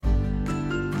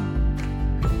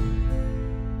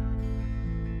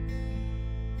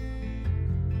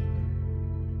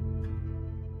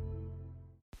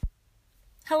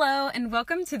Hello, and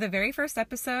welcome to the very first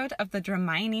episode of the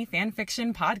Dramione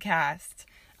Fanfiction Podcast.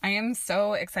 I am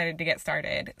so excited to get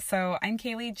started. So, I'm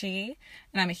Kaylee G,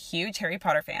 and I'm a huge Harry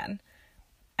Potter fan.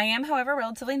 I am, however,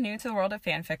 relatively new to the world of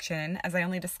fanfiction, as I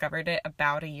only discovered it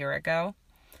about a year ago.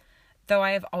 Though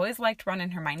I have always liked Ron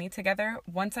and Hermione together,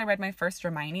 once I read my first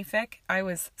Hermione fic, I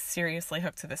was seriously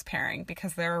hooked to this pairing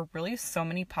because there are really so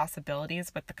many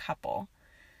possibilities with the couple.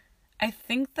 I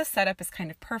think the setup is kind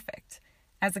of perfect.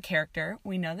 As a character,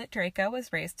 we know that Draco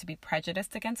was raised to be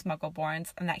prejudiced against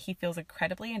Muggleborns and that he feels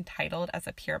incredibly entitled as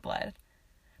a pureblood.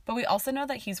 But we also know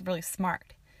that he's really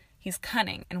smart. He's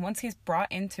cunning, and once he's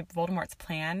brought into Voldemort's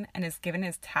plan and is given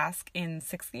his task in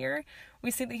 6th year, we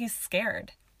see that he's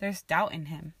scared. There's doubt in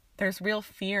him. There's real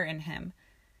fear in him.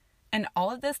 And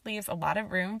all of this leaves a lot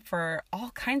of room for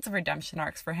all kinds of redemption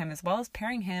arcs for him, as well as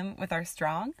pairing him with our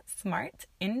strong, smart,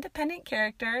 independent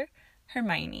character,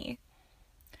 Hermione.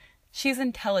 She's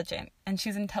intelligent, and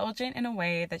she's intelligent in a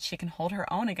way that she can hold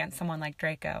her own against someone like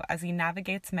Draco as he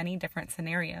navigates many different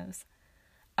scenarios.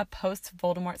 A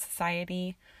post-Voldemort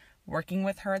society, working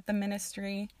with her at the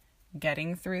Ministry,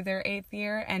 getting through their 8th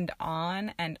year, and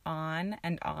on and on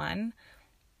and on.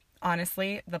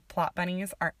 Honestly, the plot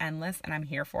bunnies are endless, and I'm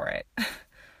here for it.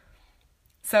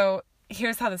 So,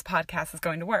 here's how this podcast is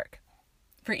going to work.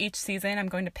 For each season, I'm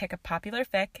going to pick a popular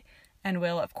fic, and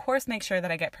will, of course, make sure that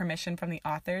I get permission from the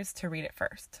authors to read it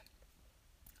first.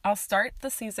 I'll start the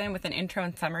season with an intro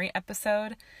and summary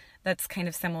episode that's kind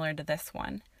of similar to this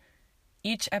one.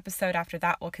 Each episode after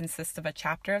that will consist of a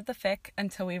chapter of the fic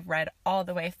until we've read all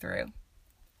the way through.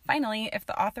 Finally, if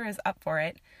the author is up for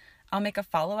it, I'll make a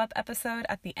follow-up episode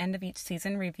at the end of each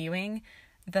season reviewing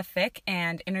the fic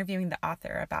and interviewing the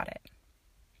author about it.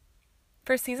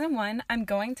 For season 1, I'm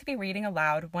going to be reading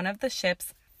aloud one of the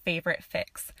ship's favorite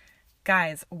fics.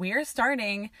 Guys, we're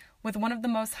starting with one of the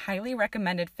most highly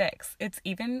recommended fics. It's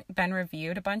even been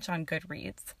reviewed a bunch on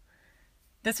Goodreads.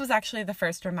 This was actually the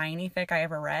first Dramione fic I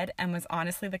ever read and was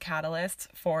honestly the catalyst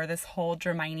for this whole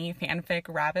Dramione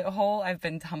fanfic rabbit hole I've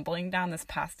been tumbling down this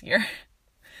past year.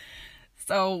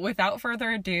 So without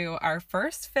further ado, our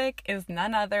first fic is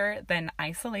none other than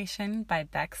Isolation by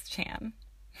Bex Chan.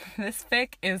 This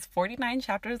fic is 49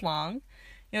 chapters long.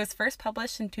 It was first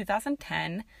published in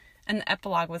 2010, and the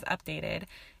epilogue was updated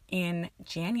in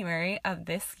January of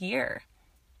this year.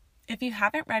 If you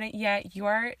haven't read it yet, you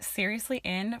are seriously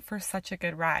in for such a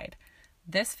good ride.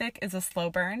 This fic is a slow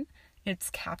burn,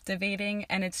 it's captivating,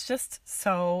 and it's just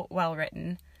so well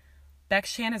written.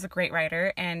 Bex Chan is a great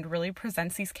writer and really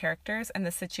presents these characters and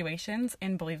the situations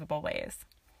in believable ways.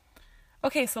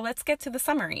 Okay, so let's get to the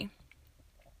summary.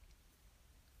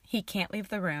 He can't leave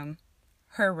the room,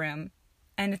 her room,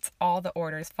 and it's all the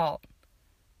Order's fault.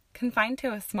 Confined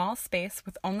to a small space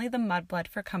with only the mudblood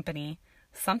for company,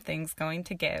 something's going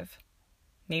to give.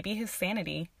 Maybe his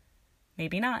sanity.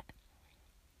 Maybe not.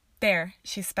 There,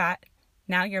 she spat.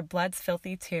 Now your blood's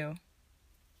filthy too.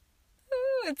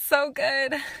 Ooh, it's so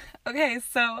good. Okay,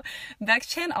 so Bex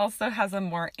Chan also has a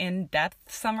more in-depth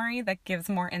summary that gives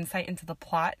more insight into the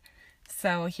plot.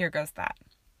 So here goes that.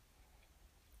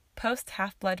 Post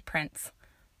Half-Blood Prince.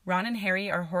 Ron and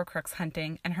Harry are Horcrux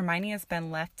hunting, and Hermione has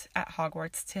been left at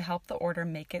Hogwarts to help the Order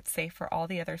make it safe for all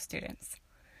the other students.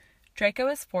 Draco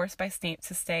is forced by Snape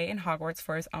to stay in Hogwarts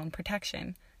for his own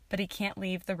protection, but he can't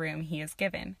leave the room he is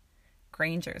given,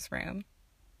 Granger's room.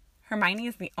 Hermione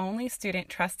is the only student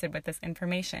trusted with this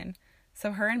information,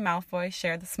 so her and Malfoy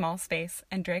share the small space,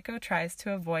 and Draco tries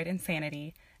to avoid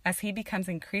insanity as he becomes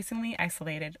increasingly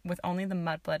isolated with only the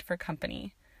mudblood for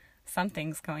company.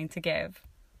 Something's going to give.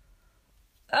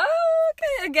 Oh,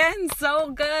 okay, again, so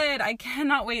good. I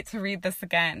cannot wait to read this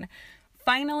again.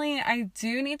 Finally, I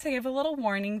do need to give a little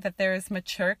warning that there is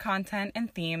mature content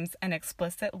and themes and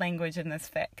explicit language in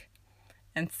this fic.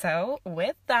 And so,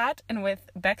 with that, and with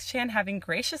Bex Chan having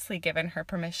graciously given her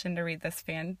permission to read this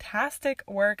fantastic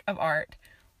work of art,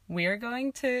 we're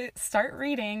going to start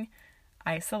reading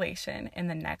Isolation in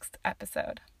the next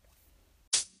episode.